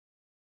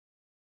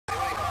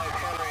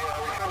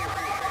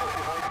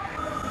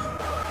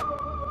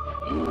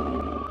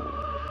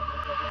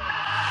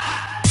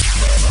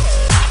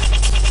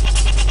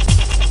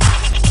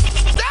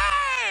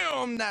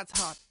that's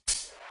hot.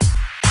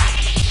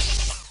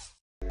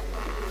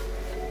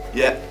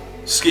 Yeah,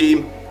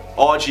 Scheme,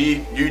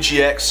 RG,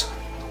 UGX,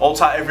 all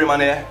tight every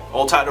man here,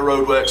 all tight the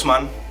roadworks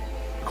man.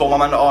 Call my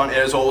man that aren't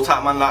here as well, all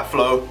tight man like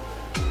Flow.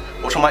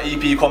 Watch on my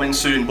EP coming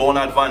soon, Born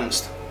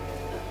Advanced.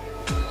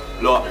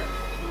 Look.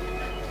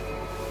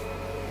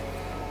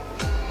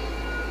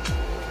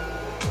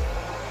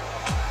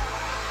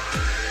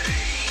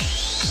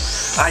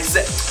 I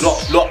said,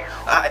 look,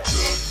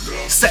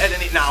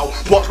 settling it now.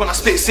 Watch when I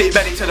spit, sit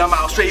ready to the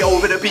mouth. Straight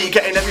over the beat,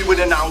 getting every with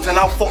the nouns. And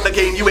I'll fuck the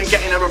game, you ain't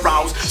getting her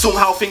aroused.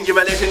 Somehow think you're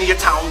a legend in your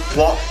town.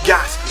 What?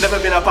 Gas, never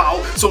been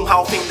about.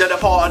 Somehow think that a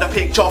part of the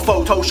picture,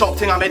 Photoshop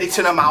thing, I'm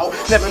editing them out.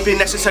 Never been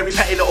necessary,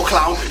 petty little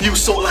clown. You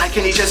sort like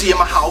any Jesse in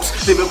my house.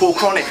 Liverpool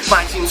chronic,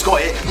 my team's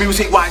got it.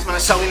 Music wise, man,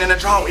 I'm selling in a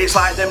drought. It's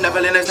like them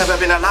Neverland has never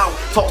been allowed.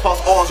 Top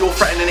spots, ours, you're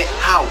threatening it.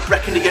 How?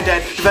 Reckon that you're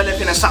dead,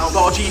 developing a sound.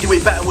 RG do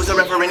it better, was there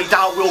ever any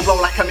doubt? We'll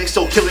blow like a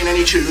missile, killing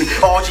any tune.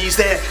 RG's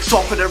there,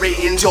 top of the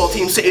ratings. Your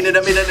team sitting in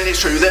the middle, and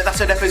it's true that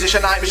that's a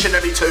deposition like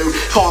missionary too.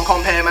 Can't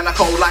compare, man, I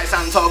cold like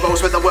Santa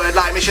goes with the word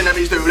like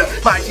missionaries do.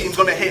 My team's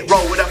gonna hit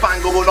roll with a bang,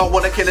 but not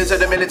what the killers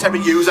of the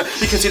military use.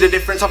 You can see the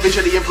difference, I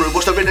visually improve.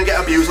 Watch the rhythm get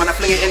abused when I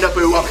fling it in the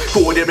boot. I'm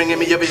cool, they're bringing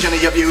me your vision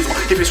of your views.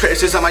 If it's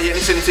criticism, I ain't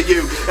listening to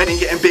you. It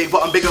ain't getting big,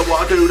 but I'm bigger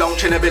what I do. Don't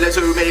chin a bit of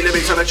zoo, me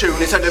lyrics on a tune.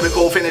 It's a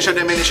lyrical finish, a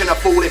diminishing a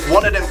fool. If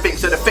one of them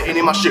thinks that they're fitting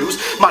in my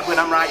shoes, mad when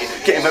I'm writing,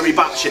 getting very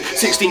batshit.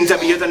 16's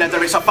heavier than ever,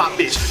 it's a fat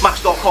bitch.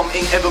 Match.com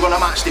ain't ever gonna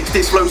match this.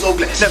 This flow's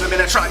ugly, never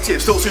been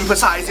attractive. Still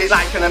supersize it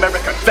like an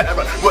American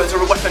veteran. Words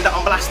are a weapon that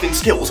I'm blasting.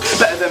 Skills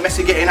better than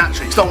Messi getting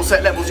hat-tricks. Don't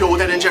set levels, you're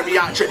dead and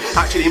geriatric.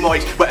 Actually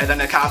moist, wetter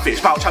than a catfish.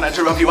 Foul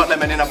challenger of you at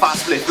lemon in a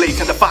fast split.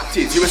 Blatant the fact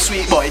is, you're a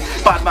sweet boy.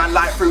 Bad man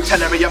like fruit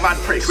teller, you mad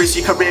prick. Risk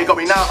your career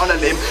going out on a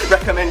limb.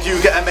 Recommend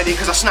you get a medi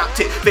cause I snapped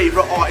it.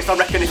 Favourite artist, I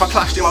reckon if I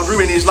clashed him I'd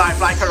ruin his life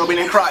like heroin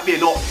and crack beer.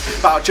 Look,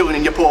 about chilling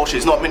in your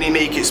Porsches, not many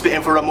make it.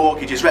 Spitting for a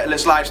mortgage, it's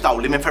reckless lifestyle.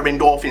 Living for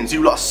endorphins,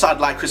 you lot sad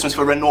like Christmas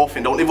for an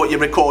orphan. Don't live what you're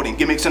recording,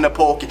 gimmicks and a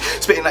porky.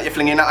 Spitting like you're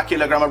flinging out a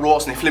kilogram of raw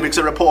sniff. Lyrics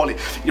are appalling.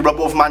 You're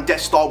above man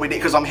Death Star with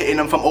it cause I'm hitting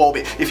them from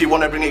orbit. If you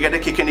wanna bring it, get a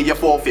kick into your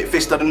forfeit.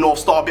 Fist of the North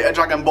Star, bit of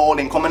Dragon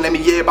Balling. Come and let me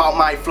hear about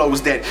my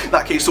flow's dead.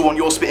 That case the one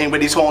you're spitting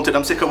with is haunted.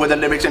 I'm sicker with the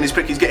lyrics and his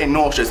prick is getting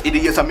nauseous.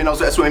 Idiots and minnows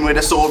that are swimming with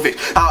a swordfish.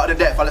 Out of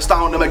the depth, I'll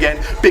astound them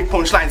again. Big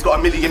punchlines got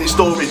a million in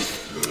storage.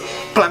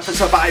 Plan for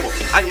survival,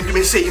 I ain't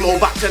doing same or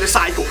back to the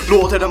cycle.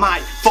 Lord of the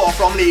mic, far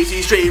from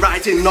lazy, straight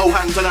writing, no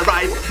hands on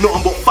arrival.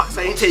 Nothing but facts,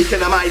 I ain't taking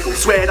a Michael.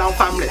 Swear down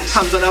family,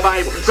 hands on the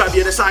Bible. Grab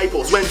your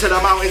disciples, went to the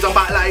mountains and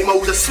back like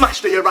Moses.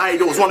 Smashed at your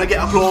idols, wanna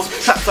get applause,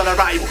 taps on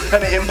arrival.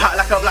 And it impact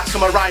like a blast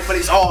from a rifle,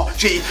 it's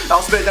RG.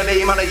 I'll spread the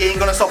name and I ain't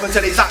gonna stop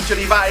until it's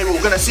actually viral.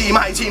 Gonna see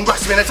my team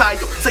grasping a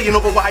title, saying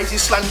otherwise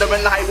is slander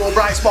and libel.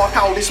 Bright spark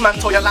out,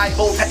 dismantle your light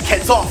bulb. Take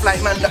heads off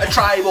like man that are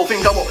tribal.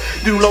 Think I will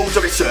do loads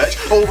of research,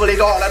 overlay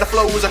dark like the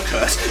flow was a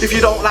curse. If you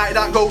don't like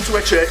that, go to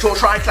a church or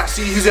try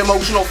classy, use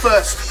emotional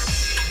first.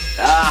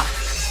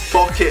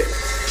 Fuck it.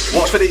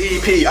 Watch for the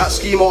EP at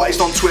Scheme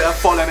Artist on Twitter,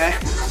 follow me.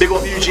 Big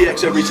up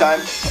UGX every time.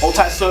 All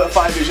type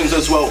certified visions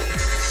as well.